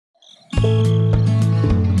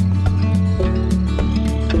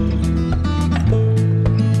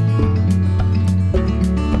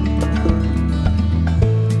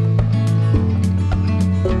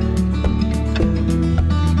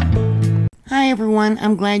everyone,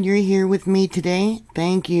 I'm glad you're here with me today.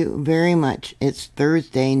 Thank you very much. It's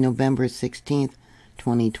Thursday, November 16th,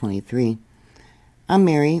 2023. I'm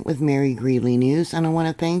Mary with Mary Greeley News, and I want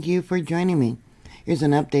to thank you for joining me. Here's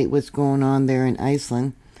an update what's going on there in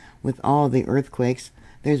Iceland with all the earthquakes.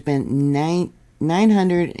 There's been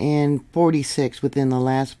 946 within the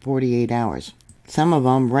last 48 hours. Some of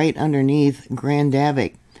them right underneath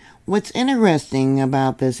Grindavik. What's interesting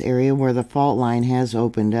about this area where the fault line has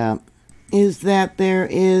opened up is that there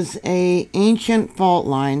is an ancient fault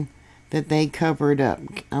line that they covered up.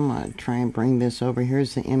 I'm going to try and bring this over.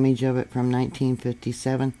 Here's the image of it from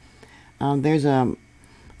 1957. There's a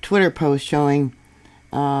Twitter post showing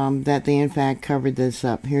that they in fact covered this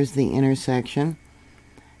up. Here's the intersection,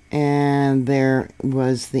 and there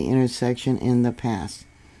was the intersection in the past.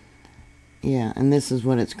 Yeah, and this is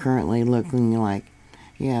what it's currently looking like.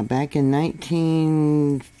 Yeah, back in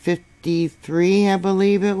 1953, I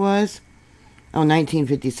believe it was. Oh,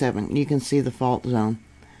 1957. You can see the fault zone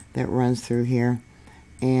that runs through here.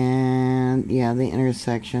 And, yeah, the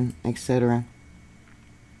intersection, etc.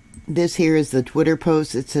 This here is the Twitter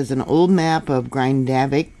post. It says an old map of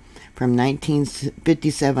Grindavik from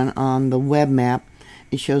 1957 on the web map.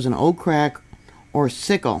 It shows an old crack or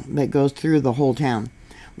sickle that goes through the whole town.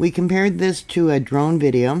 We compared this to a drone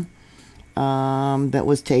video that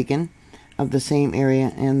was taken of the same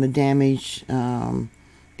area, and the damage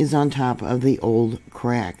is on top of the old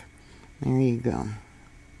crack. There you go.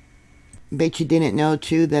 Bet you didn't know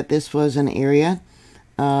too that this was an area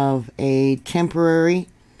of a temporary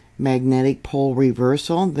magnetic pole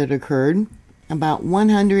reversal that occurred about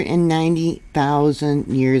 190,000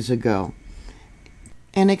 years ago.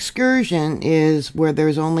 An excursion is where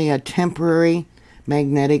there's only a temporary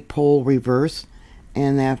magnetic pole reverse,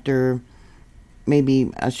 and after maybe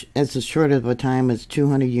as short of a time as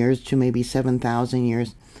 200 years to maybe 7,000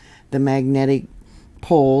 years, the magnetic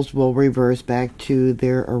poles will reverse back to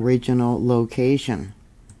their original location.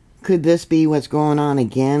 Could this be what's going on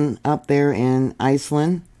again up there in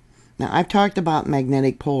Iceland? Now, I've talked about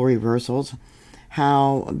magnetic pole reversals,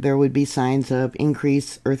 how there would be signs of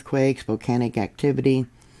increased earthquakes, volcanic activity,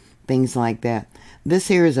 things like that. This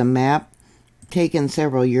here is a map taken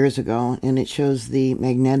several years ago, and it shows the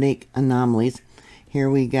magnetic anomalies. Here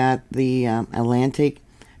we got the Atlantic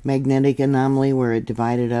magnetic anomaly where it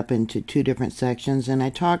divided up into two different sections, and I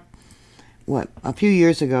talked a few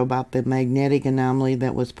years ago about the magnetic anomaly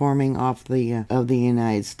that was forming off the of the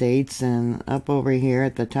United States, and up over here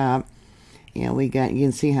at the top, yeah, you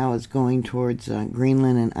can see how it's going towards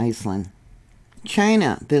Greenland and Iceland.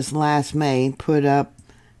 China this last May put up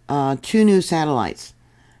 2 new satellites.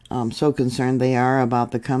 So concerned they are about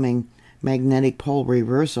the coming magnetic pole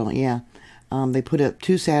reversal. Yeah, they put up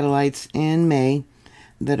 2 satellites in May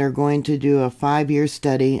that are going to do a 5-year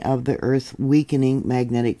study of the Earth's weakening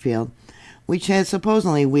magnetic field, which has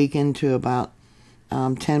supposedly weakened to about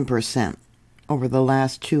 10% over the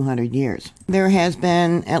last 200 years. There has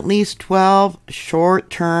been at least 12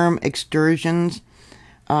 short-term excursions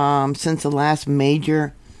since the last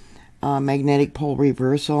major magnetic pole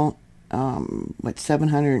reversal,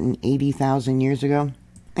 780,000 years ago.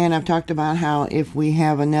 And I've talked about how if we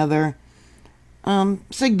have another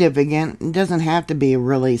significant, it doesn't have to be a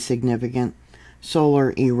really significant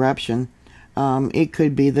solar eruption, it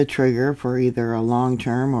could be the trigger for either a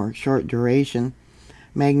long-term or short duration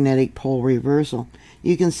magnetic pole reversal.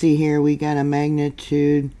 You can see here we got a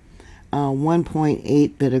magnitude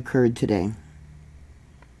 1.8 that occurred today.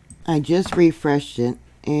 I just refreshed it,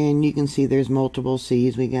 and you can see there's multiple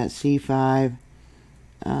C's. We got C5.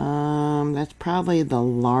 That's probably the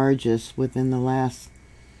largest within the last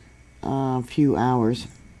few hours.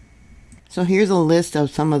 So here's a list of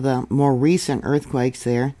some of the more recent earthquakes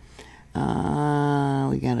there. We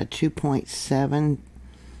got a 2.7.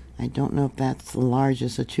 I don't know if that's the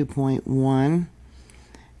largest. A 2.1.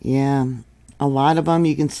 Yeah, a lot of them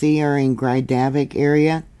you can see are in Grindavik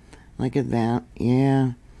area. Look at that.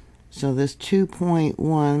 Yeah. So this 2.1,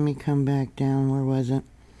 let me come back down. Where was it?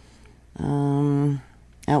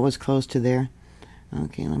 That was close to there.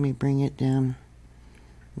 Okay, let me bring it down.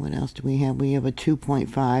 What else do we have? We have a 2.5,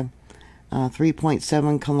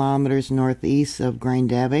 3.7 kilometers northeast of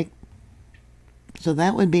Grindavik. So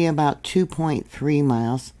that would be about 2.3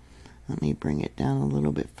 miles. Let me bring it down a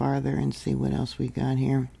little bit farther and see what else we got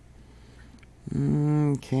here.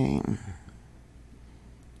 Okay.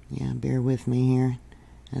 Yeah, bear with me here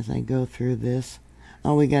as I go through this.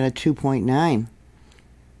 Oh, we got a 2.9.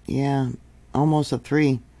 Yeah, almost a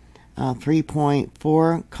 3.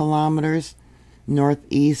 3.4 kilometers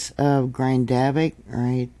northeast of Grindavik,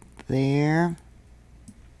 right there.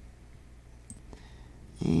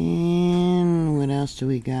 And do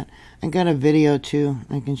we got? I got a video too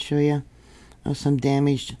I can show you of some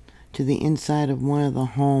damage to the inside of one of the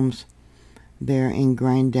homes there in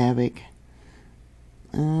Greeley.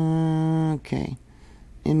 Okay.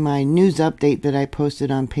 In my news update that I posted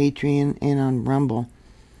on Patreon and on Rumble,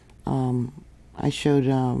 I showed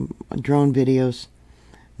drone videos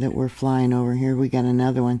that were flying over here. We got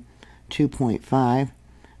another one, 2.5,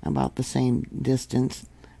 about the same distance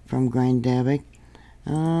from Greeley.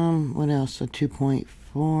 What else? So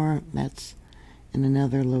 2.4, that's in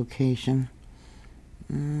another location.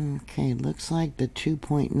 Okay, looks like the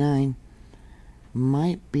 2.9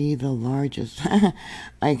 might be the largest.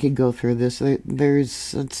 I could go through this.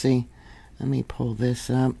 There's, let's see, let me pull this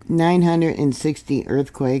up. 960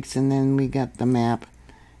 earthquakes, and then we got the map.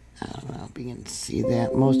 I don't know if you can see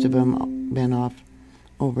that. Most of them been off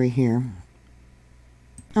over here.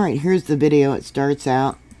 Alright, here's the video. It starts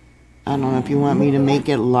out. I don't know if you want me to make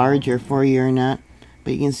it larger for you or not,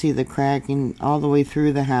 but you can see the cracking all the way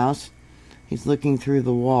through the house. He's looking through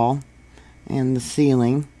the wall and the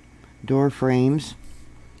ceiling, door frames,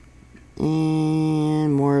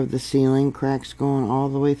 and more of the ceiling, cracks going all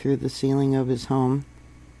the way through the ceiling of his home.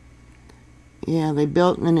 Yeah, they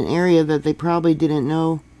built in an area that they probably didn't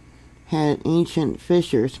know had ancient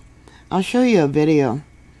fissures. I'll show you a video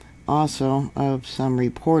also of some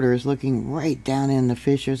reporters looking right down in the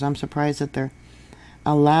fissures. I'm surprised that they're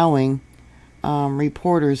allowing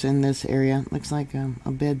reporters in this area. Looks like a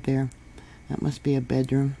bed there. That must be a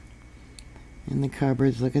bedroom. In the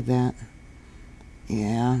cupboards, look at that.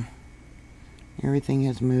 Yeah, everything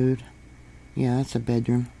has moved. Yeah, that's a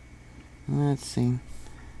bedroom. Let's see.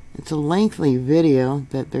 It's a lengthy video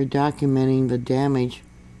that they're documenting the damage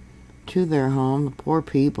to their home. The poor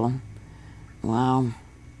people. Wow.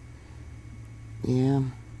 Yeah.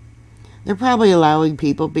 They're probably allowing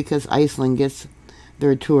people because Iceland gets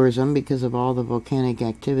their tourism because of all the volcanic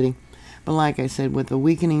activity. But like I said, with the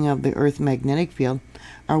weakening of the Earth's magnetic field,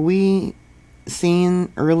 are we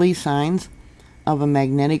seeing early signs of a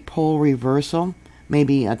magnetic pole reversal?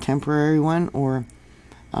 Maybe a temporary one or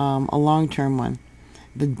a long-term one.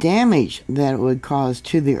 The damage that it would cause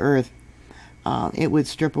to the Earth, it would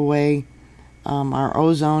strip away our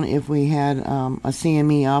ozone if we had a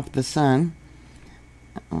CME off the sun.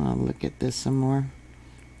 I'll look at this some more.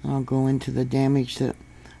 I'll go into the damage that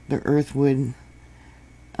the Earth would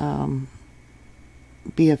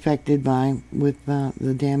be affected by with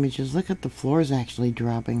the damages. Look at the floors actually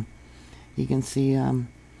dropping. You can see,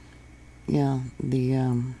 yeah,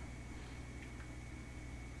 the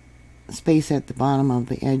space at the bottom of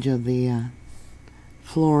the edge of the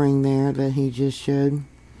flooring there that he just showed.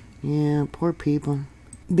 Yeah, poor people.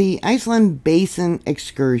 The Iceland Basin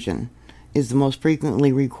Excursion is the most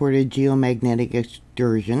frequently recorded geomagnetic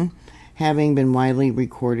excursion, having been widely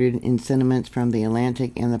recorded in sediments from the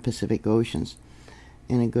Atlantic and the Pacific Oceans.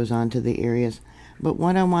 And it goes on to the areas. But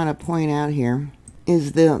what I want to point out here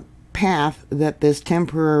is the path that this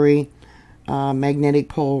temporary magnetic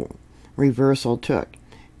pole reversal took.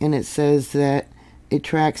 And it says that it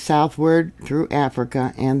tracks southward through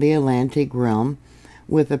Africa and the Atlantic realm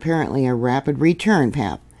with apparently a rapid return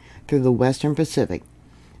path through the western Pacific,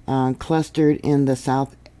 clustered in the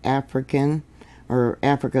South African or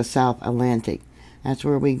Africa South Atlantic. That's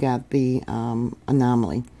where we got the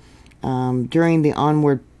anomaly. During the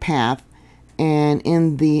onward path, and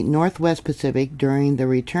in the Northwest Pacific during the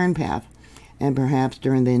return path, and perhaps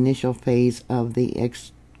during the initial phase of the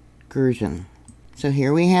excursion. So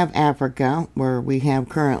here we have Africa, where we have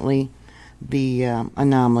currently the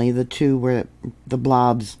anomaly, the two where the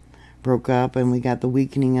blobs broke up, and we got the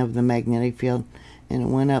weakening of the magnetic field, and it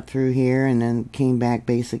went up through here and then came back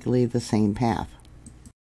basically the same path.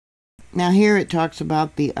 Now here it talks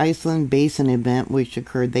about the Iceland Basin event, which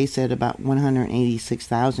occurred, they said, about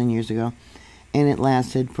 186,000 years ago, and it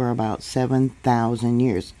lasted for about 7,000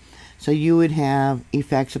 years. So you would have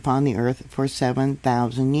effects upon the Earth for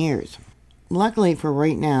 7,000 years. Luckily for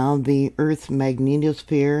right now, the Earth's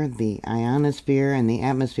magnetosphere, the ionosphere, and the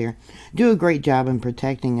atmosphere do a great job in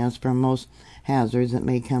protecting us from most hazards that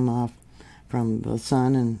may come off from the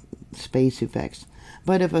sun and space effects.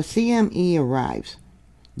 But if a CME arrives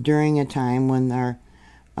during a time when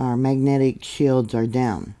our magnetic shields are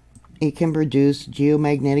down, it can produce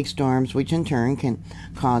geomagnetic storms, which in turn can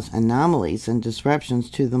cause anomalies and disruptions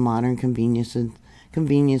to the modern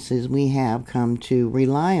conveniences we have come to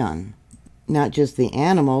rely on. Not just the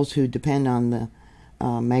animals who depend on the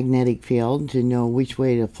magnetic field to know which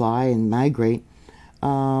way to fly and migrate.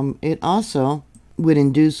 It also would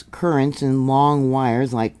induce currents in long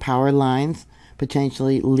wires like power lines,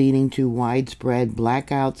 potentially leading to widespread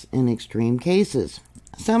blackouts in extreme cases.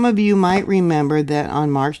 Some of you might remember that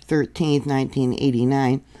on March 13th,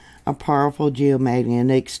 1989, a powerful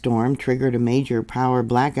geomagnetic storm triggered a major power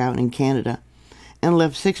blackout in Canada and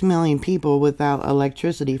left 6 million people without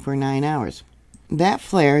electricity for 9 hours. That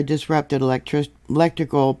flare disrupted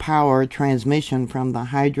electrical power transmission from the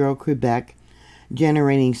Hydro-Quebec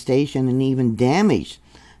generating station and even damaged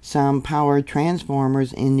some power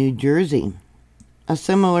transformers in New Jersey. A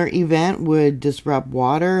similar event would disrupt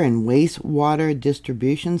water and wastewater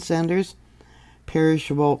distribution centers,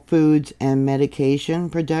 perishable foods and medication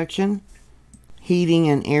production, heating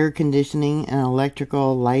and air conditioning and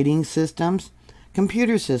electrical lighting systems,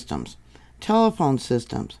 computer systems, telephone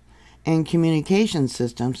systems, and communication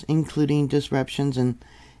systems, including disruptions in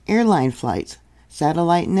airline flights,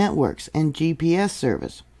 satellite networks, and GPS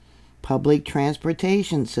service, public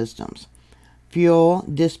transportation systems, fuel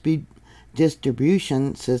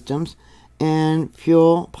distribution systems, and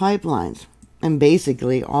fuel pipelines, and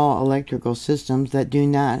basically all electrical systems that do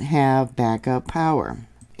not have backup power.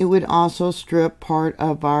 It would also strip part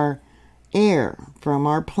of our air from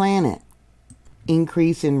our planet,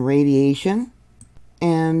 increase in radiation,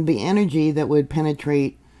 and the energy that would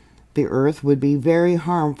penetrate the Earth would be very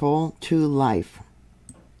harmful to life.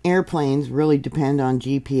 Airplanes really depend on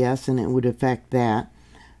GPS, and it would affect that.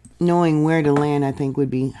 Knowing where to land, I think, would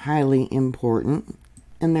be highly important.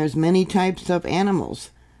 And there's many types of animals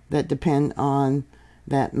that depend on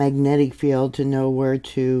that magnetic field to know where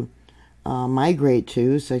to migrate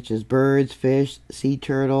to, such as birds, fish, sea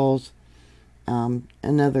turtles, and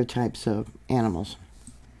other types of animals.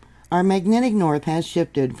 Our magnetic north has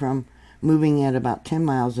shifted from moving at about 10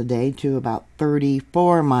 miles a day to about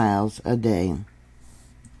 34 miles a day.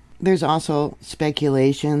 There's also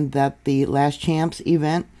speculation that the Last Chance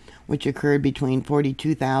event, which occurred between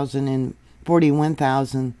 42,000 and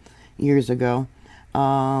 41,000 years ago,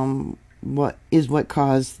 what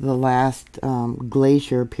caused the last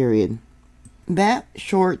glacier period. That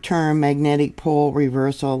short-term magnetic pole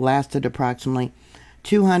reversal lasted approximately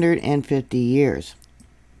 250 years.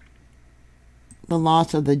 The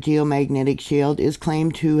loss of the geomagnetic shield is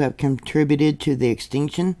claimed to have contributed to the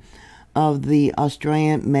extinction of the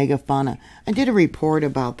Australian megafauna. I did a report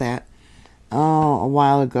about that a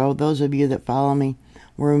while ago. Those of you that follow me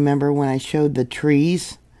will remember when I showed the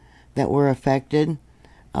trees that were affected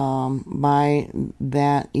by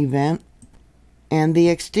that event, and the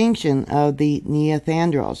extinction of the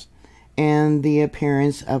Neanderthals and the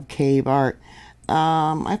appearance of cave art.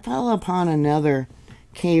 I fell upon another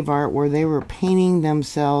cave art where they were painting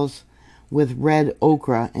themselves with red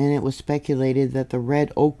ochre, and it was speculated that the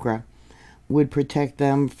red ochre would protect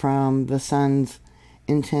them from the sun's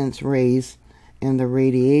intense rays and the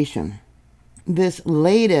radiation. This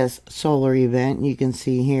latest solar event you can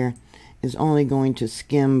see here is only going to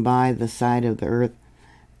skim by the side of the Earth,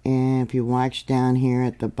 and if you watch down here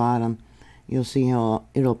at the bottom, you'll see how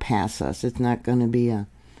it'll pass us. It's not going to be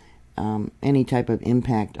any type of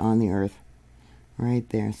impact on the Earth. Right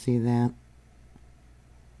there, see that?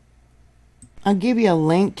 I'll give you a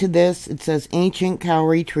link to this. It says ancient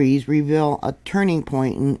kauri trees reveal a turning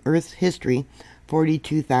point in Earth's history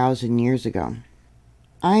 42,000 years ago.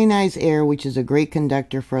 Ionized air, which is a great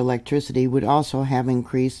conductor for electricity, would also have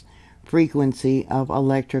increased frequency of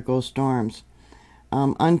electrical storms.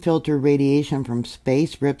 Unfiltered radiation from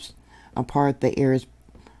space rips apart the air's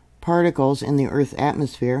particles in the Earth's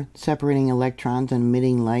atmosphere, separating electrons and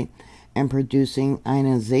emitting light and producing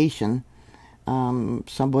ionization.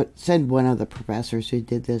 Somewhat said one of the professors who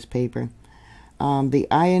did this paper. The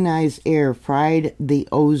ionized air fried the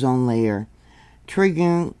ozone layer,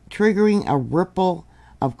 triggering a ripple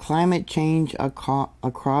of climate change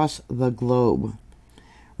across the globe.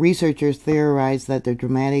 Researchers theorize that the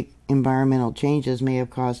dramatic environmental changes may have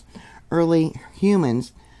caused early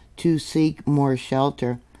humans to seek more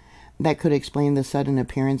shelter. That could explain the sudden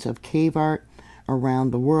appearance of cave art around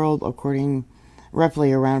the world,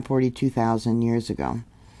 roughly around 42,000 years ago.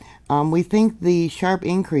 We think the sharp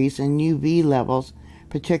increase in UV levels,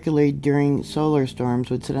 particularly during solar storms,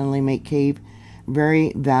 would suddenly make cave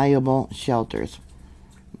very valuable shelters.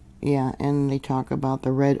 Yeah, and they talk about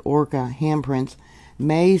the red orca handprints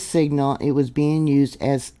may signal it was being used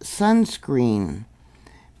as sunscreen.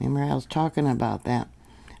 Remember, I was talking about that.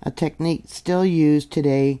 A technique still used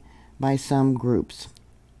today by some groups.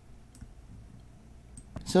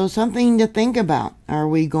 So something to think about. Are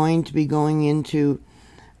we going to be going into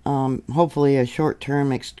hopefully a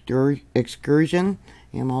short-term excursion?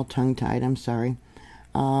 I'm all tongue-tied, I'm sorry.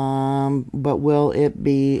 But will it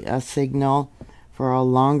be a signal for a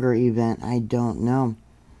longer event? I don't know.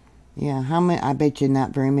 Yeah, I bet you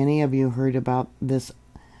not very many of you heard about this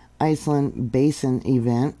Iceland Basin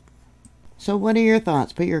event. So what are your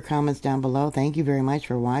thoughts? Put your comments down below. Thank you very much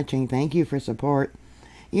for watching. Thank you for support.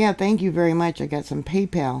 Yeah, thank you very much. I got some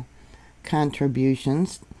PayPal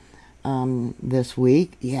contributions this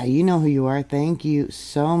week. Yeah, you know who you are. Thank you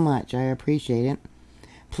so much. I appreciate it.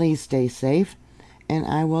 Please stay safe, and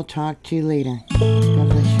I will talk to you later.